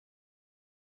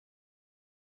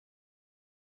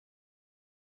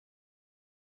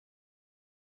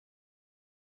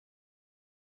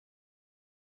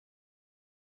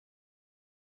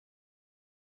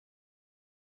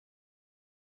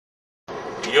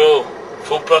Yo,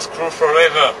 Full Plus Crew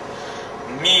Forever.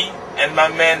 Me and my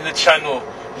man the channel.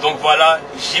 Donc voilà,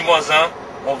 J-1,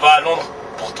 on va à Londres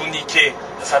pour tout niquer.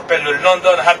 Ça s'appelle le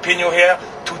London Happy New Year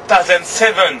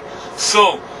 2007.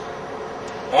 So,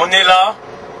 on est là,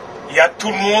 il y a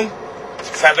tout le monde,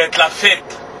 ça va être la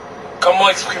fête. Comment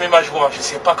exprimer ma joie? Je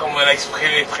sais pas comment la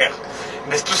exprimer, frère.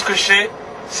 Mais tout ce que je sais,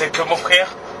 c'est que mon frère,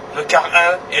 le quart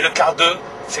 1 et le quart 2,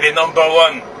 c'est les number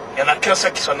one. Il n'y en a qu'un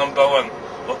seul qui soit number one.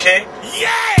 Ok? Yeah!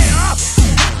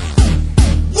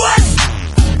 What?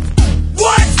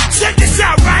 Check this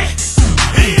out, right?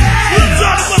 Yeah! What's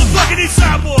all the motherfucking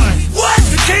Eastside boys? What?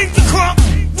 The king, the crunk?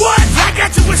 What? I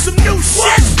got you with some new shit.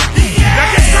 Yeah! Now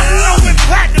get something low and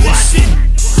platinum and shit.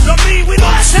 I mean, we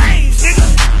don't change, nigga.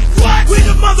 What? We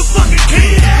the motherfucking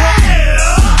king,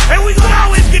 yeah! And we gonna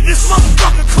always get this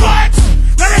motherfucking crutch.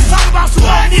 Now let's talk about some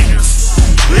old niggas.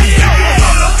 Let's go.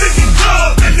 All up in the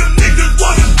club and them niggas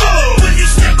wanna go. When you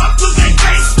step up to their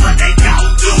face, what they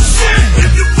gon' do? Shit.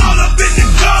 If you fall up in the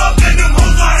club and them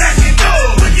hoes are acting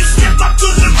low. When you step up to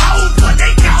them hoes, what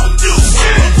they gon' do?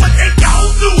 Shit. What they gon'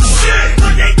 do? Shit.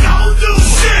 What they gon' do?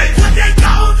 Shit. What they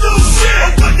gon' do?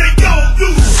 Shit. What they gon' do?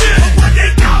 Shit. What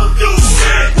they gon' do?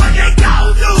 Shit. What they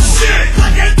gon' do? Shit.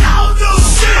 What they gon' do?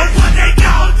 Shit. What they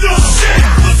gon' do? Shit.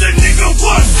 Cause a nigga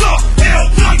what's up? Hell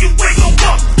no, you ain't gon'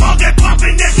 fuck. All that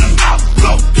poppin' at your mouth,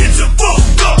 go get your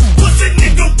fucked up. Pussy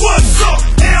nigga, what's up?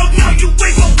 Hell no, you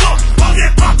ain't gon' fuck. All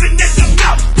that poppin' at your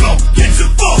mouth, go get your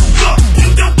fucked up. You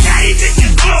don't came in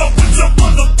your club with your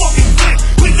motherfucking friend.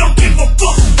 We don't give a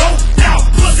fuck. Oh, now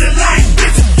pussy like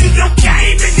bitch. You don't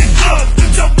came in your club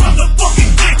with your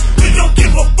motherfucking friend. We don't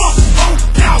give a fuck. Oh,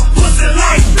 now pussy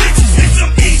like bitch. It's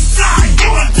some east side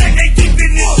niggas and they deep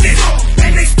in this bitch.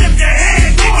 And they step their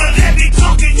hand, nigga, let me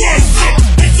talkin' that shit.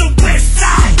 It's some west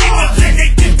side niggas and they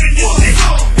deep in this bitch.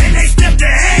 And they step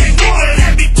their hand, nigga,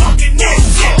 let me talkin' that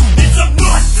shit. It's some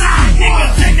north side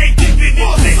niggas and they deep in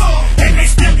this bitch. And they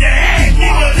step their hand,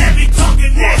 nigga, let me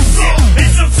talkin' that shit.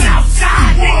 It's some south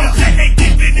side niggas and they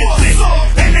deep in this bitch.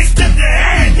 And they step their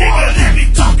hand, nigga, let me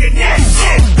talkin' that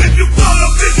shit. If you fall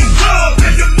up in the club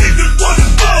and them niggas wanna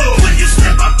go, when you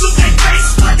step up to their face,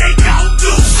 what they gon'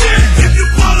 do? Shit. If you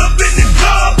fall up in the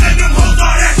club and them hoes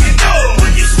are acting low,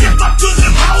 when you step up to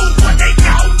them hoes, what they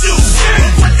gon' do?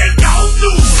 Shit. What they gon'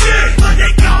 do? Shit. What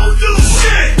they gon' do?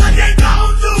 Shit. What they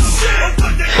gon' do? Shit.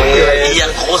 What they gon' do? Hier,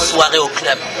 grosse soirée au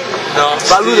club. Non,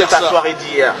 parle-nous de ta soirée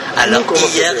d'hier. Alors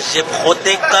hier, j'ai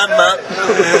frotté comme un...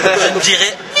 Je me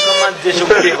dirais... Comme un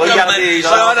déjoué. Regardez, il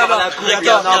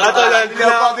Regarde, est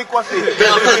encore décoiffé.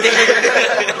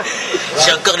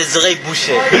 j'ai encore les oreilles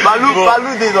bouchées.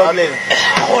 Parle-nous des anglais.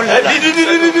 Oh là là.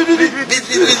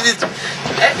 Vite.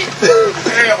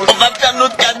 On va faire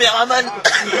notre caméraman.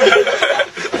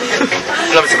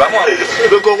 Non mais c'est pas moi.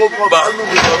 Donc on reprend, parle-nous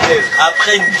des anglais.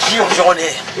 Après une dure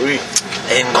journée. Oui.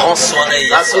 Et une grande soirée.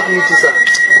 Raconte-nous tout ça.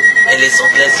 Et les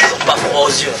Anglaises, ils sont pas froids aux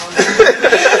yeux.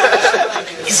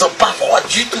 Ils sont pas froids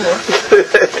du tout. Hein.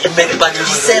 Ils mettent pas de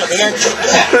ficelle, rien du tout.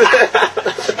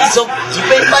 Ils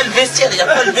payent pas le vestiaire, il n'y a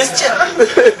pas le vestiaire.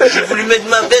 J'ai voulu mettre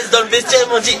ma veste dans le vestiaire,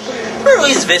 ils m'ont dit where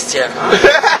is vestiaire?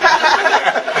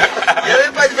 Il n'y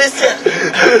avait pas de vestiaire.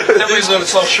 Ils ont le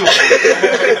sang chaud.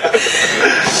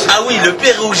 Ah oui, le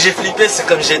pire où j'ai flippé, c'est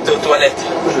comme j'étais aux toilettes.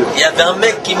 Il y avait un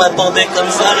mec qui m'attendait comme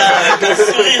ça, là, avec un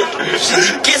sourire. J'ai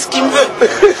dit, qu'est-ce qu'il me veut?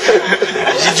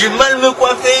 J'ai dû mal me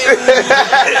coiffer.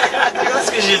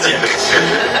 Qu'est-ce que j'ai dit?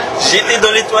 J'étais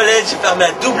dans les toilettes, j'ai fermé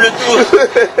à double tour.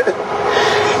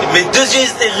 Mes deux yeux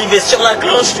étaient rivés sur la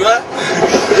cloche, tu vois.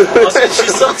 Ensuite, je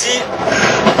suis sorti.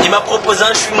 Il m'a proposé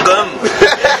un chewing-gum.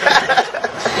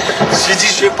 J'ai dit,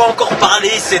 je vais pas encore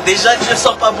parler, c'est déjà que je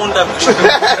sors pas bon de la bouche.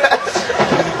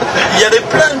 Il y avait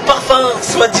plein de parfums,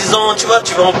 soi-disant, tu vois,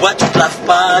 tu vas en boîte, tu te laves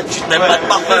pas, tu n'aimes pas de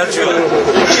parfum, tu vois.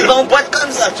 Tu vas en boîte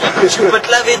comme ça, tu peux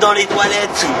te laver dans les toilettes,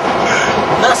 tout.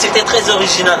 Non, c'était très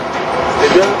original.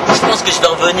 Je pense que je vais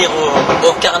revenir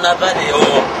au carnaval et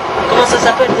au... Comment ça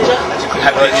s'appelle déjà?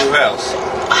 Happy New House.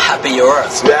 Happy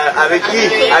Hours. Avec qui?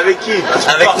 Avec qui?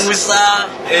 Avec Moussa,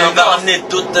 et on va ramener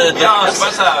d'autres Non, c'est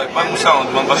pas ça, pas Moussa, on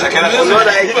demande pas ça qu'à la On demande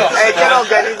avec quelle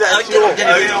organisation?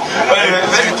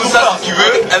 Avec tout ça, si tu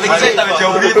veux. Avec qui? T'avais déjà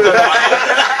oublié de te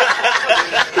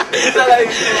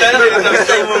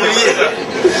Ça, ils m'ont oublié.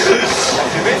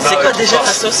 C'est quoi déjà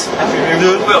ta sauce?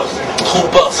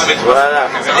 Troopers. Voilà.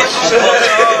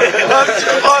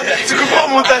 Tu comprends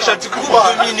montage, tu coupes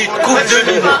 2 minutes. Coupe 2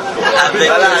 minutes. Avec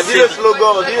Voilà, dis le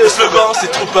slogan, dis Le slogan,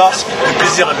 c'est Troopers, le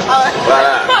plaisir à nous.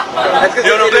 Voilà. Est-ce que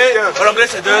Et en anglais,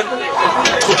 ça donne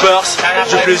Troopers,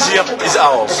 le plaisir is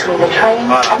ours.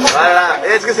 Voilà.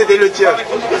 Et est-ce que c'était le tien?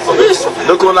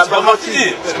 Donc on n'a pas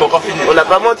menti. C'est pas encore fini. On n'a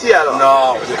pas menti alors.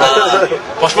 Non.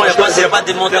 Franchement, il n'y a pas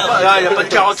des menteurs. Il n'y a pas de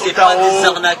carottes sur le C'est pas tarot. des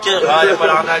arnaqueurs. Il n'y a pas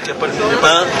l'arnaque, il n'y a pas de...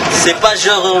 Hein, c'est pas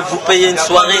genre vous payez une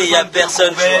soirée et il n'y a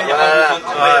personne.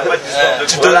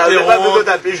 Tu donnes Voilà, tes on n'a pas besoin ronds. de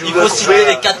taper, je Il vous faut ai citer coupé.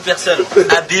 les 4 personnes.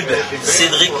 Habib,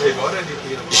 Cédric,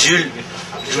 Jules,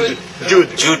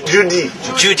 Judy.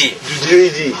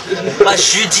 Judy. Pas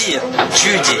Judy,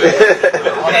 Judy.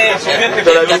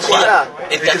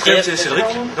 Et le quatrième, C'est Cédric.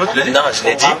 non, je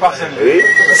l'ai dit. Oui.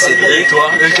 Cédric, Toi,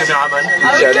 et le caméraman.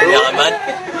 caméraman.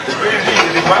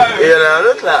 Et il y en a un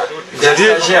autre là.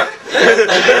 Stagiaire.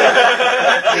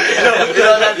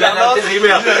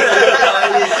 L'intérimaire.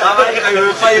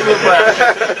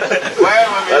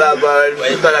 Voilà, bah,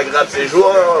 tout à la grappe ces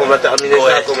jours, on va terminer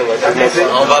Ouais. ça comme on va commencer.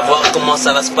 On va voir comment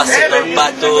ça va se passer dans le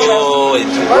bateau et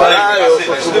tout. Voilà, et on se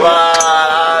retrouvera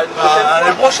à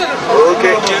L'année prochaine. Ok.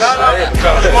 Allez.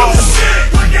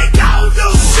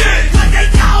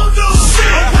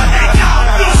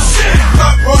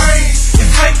 My brain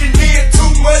is taking in too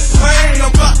much pain.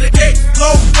 I'm about to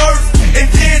explode first and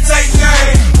then take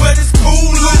name. But it's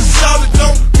cool, little shout it,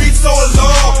 don't be so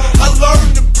alarmed. I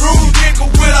learned to brew, nigga,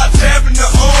 without jabbing the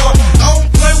arm. I don't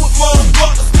play with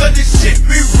motherfuckers, cause this shit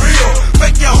be real.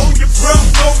 Make you hold your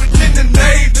breath over in the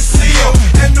name to seal.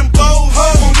 And them bold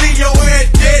hoes gon' leave your head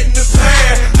dead in the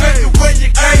past. Make it where you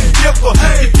can't dipper,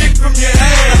 you dick from your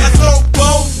ass. I so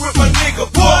bold with my nigga,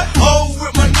 boy, old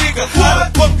with my nigga. How the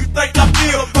fuck you think I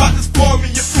feel about this form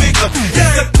in your figure?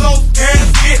 It's a close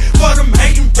gasket for them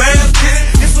hating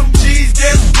baskets. It's some G's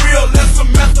that's real, that's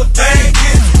some method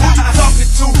baggage. Who you talking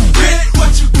to, bitch?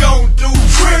 What you gon' do?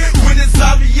 Trip when it's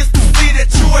obvious to see that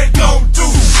you ain't gon' do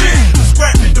shit. I'm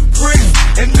scrapping the bricks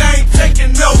and I ain't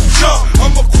taking no jump.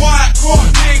 I'm a quiet court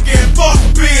nigga and fuck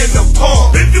being a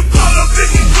punk. If you call up in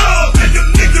the club and them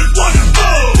niggas wanna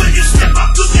fuck, when you step up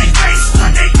to their face,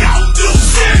 what they gon' do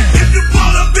shit. If you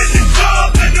call up in the club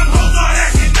and them hoes are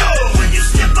acting up, when you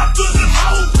step up to them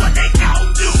hoes, what they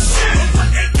gon' do shit. What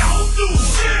they gon' do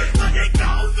shit. What they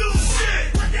gon' do shit.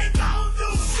 What they gon' do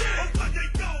shit. What they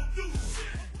gon' do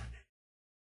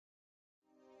shit.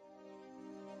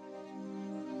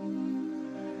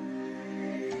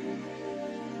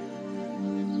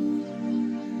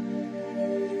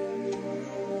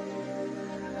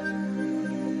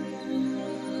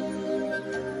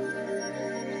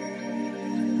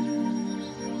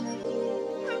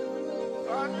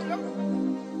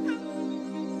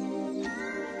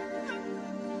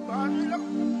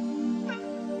 Bye.